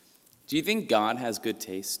Do you think God has good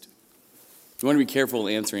taste? You want to be careful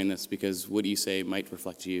answering this because what you say might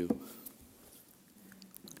reflect you. Do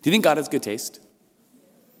you think God has good taste?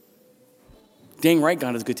 Dang right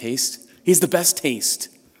God has good taste. He has the best taste.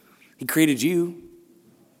 He created you.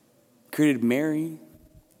 Created Mary.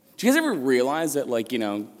 Do you guys ever realize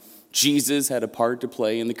that, Jesus had a part to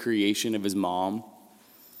play in the creation of his mom?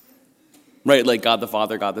 Right, like God the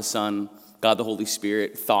Father, God the Son, God the Holy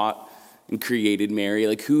Spirit thought and created Mary.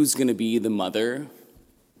 Like, who's going to be the mother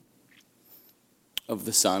of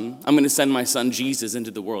the Son? I'm going to send my son Jesus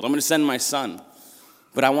into the world. I'm going to send my son.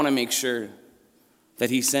 But I want to make sure that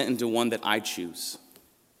he's sent into one that I choose.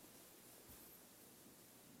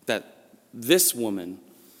 That this woman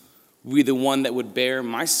will be the one that would bear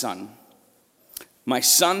my son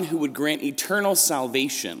who would grant eternal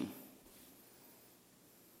salvation.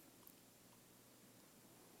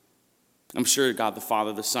 I'm sure God the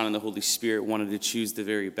Father, the Son, and the Holy Spirit wanted to choose the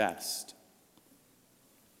very best.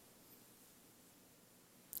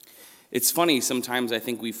 It's funny, sometimes I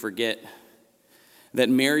think we forget that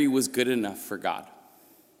Mary was good enough for God.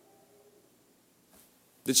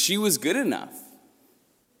 That she was good enough.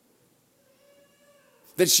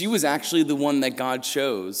 That she was actually the one that God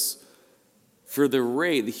chose for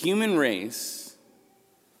the human race,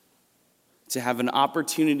 to have an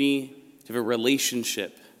opportunity to have a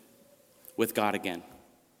relationship with God again.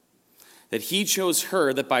 That he chose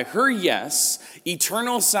her, that by her yes,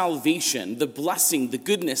 eternal salvation, the blessing, the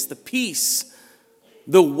goodness, the peace,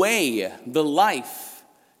 the way, the life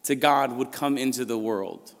to God would come into the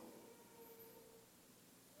world.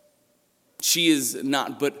 She is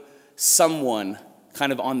not but someone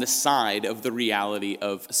kind of on the side of the reality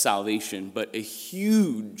of salvation, but a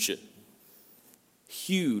huge,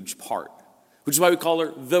 huge part. Which is why we call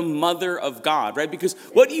her the mother of God, right? Because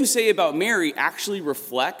what you say about Mary actually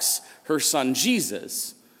reflects her son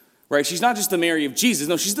Jesus, right? She's not just the Mary of Jesus.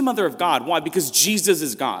 No, she's the mother of God. Why? Because Jesus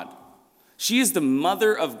is God. She is the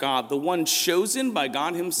mother of God, the one chosen by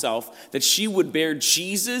God himself that she would bear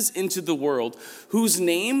Jesus into the world, whose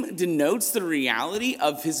name denotes the reality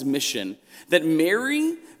of his mission. That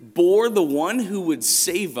Mary bore the one who would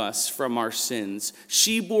save us from our sins.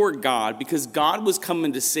 She bore God because God was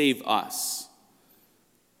coming to save us.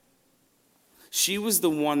 She was the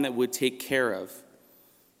one that would take care of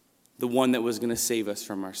the one that was going to save us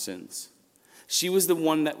from our sins. She was the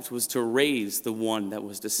one that was to raise the one that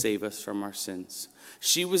was to save us from our sins.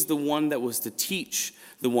 She was the one that was to teach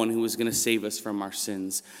the one who was going to save us from our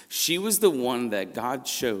sins. She was the one that God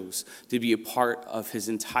chose to be a part of his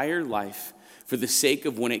entire life for the sake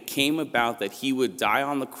of when it came about that he would die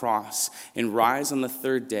on the cross and rise on the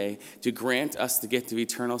third day to grant us the gift of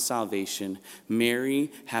eternal salvation.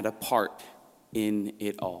 Mary had a part in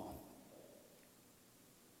it all.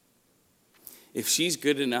 If she's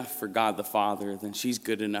good enough for God the Father, then she's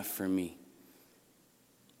good enough for me.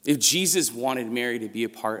 If Jesus wanted Mary to be a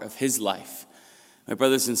part of his life, my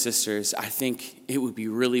brothers and sisters, I think it would be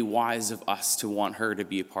really wise of us to want her to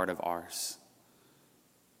be a part of ours.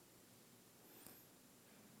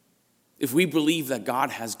 If we believe that God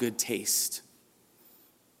has good taste,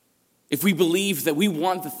 if we believe that we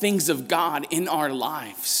want the things of God in our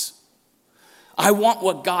lives, I want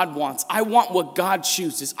what God wants. I want what God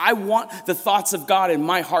chooses. I want the thoughts of God in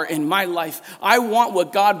my heart, in my life. I want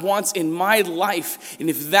what God wants in my life. And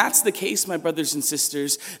if that's the case, my brothers and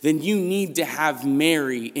sisters, then you need to have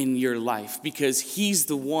Mary in your life because he's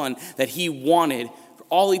the one that he wanted for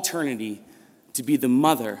all eternity to be the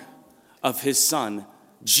mother of his son,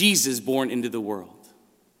 Jesus, born into the world.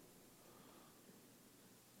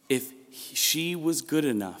 If she was good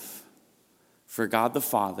enough for God the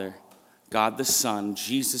Father, God the Son,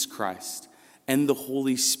 Jesus Christ, and the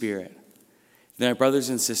Holy Spirit, then, my brothers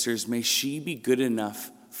and sisters, may she be good enough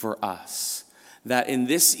for us. That in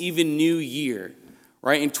this even new year,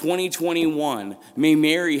 right, in 2021, may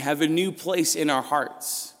Mary have a new place in our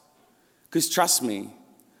hearts. Because trust me,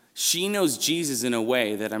 she knows Jesus in a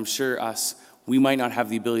way that I'm sure we might not have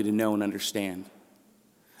the ability to know and understand.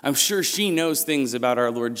 I'm sure she knows things about our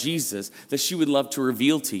Lord Jesus that she would love to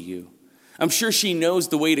reveal to you. I'm sure she knows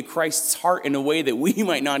the way to Christ's heart in a way that we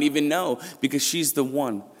might not even know because she's the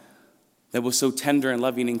one that was so tender and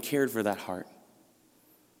loving and cared for that heart.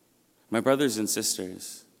 My brothers and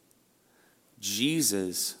sisters,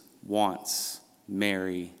 Jesus wants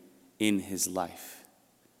Mary in his life.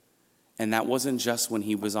 And that wasn't just when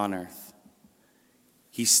he was on earth.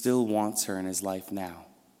 He still wants her in his life now.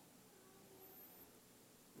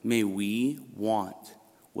 May we want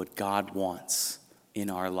what God wants in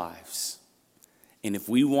our lives. And if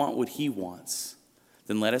we want what he wants,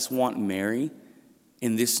 then let us want Mary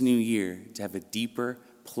in this new year to have a deeper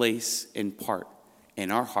place, and part in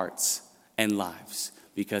our hearts and lives.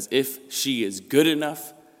 Because if she is good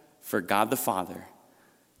enough for God the Father,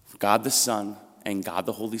 God the Son, and God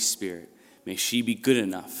the Holy Spirit, may she be good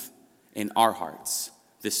enough in our hearts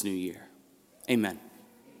this new year. Amen.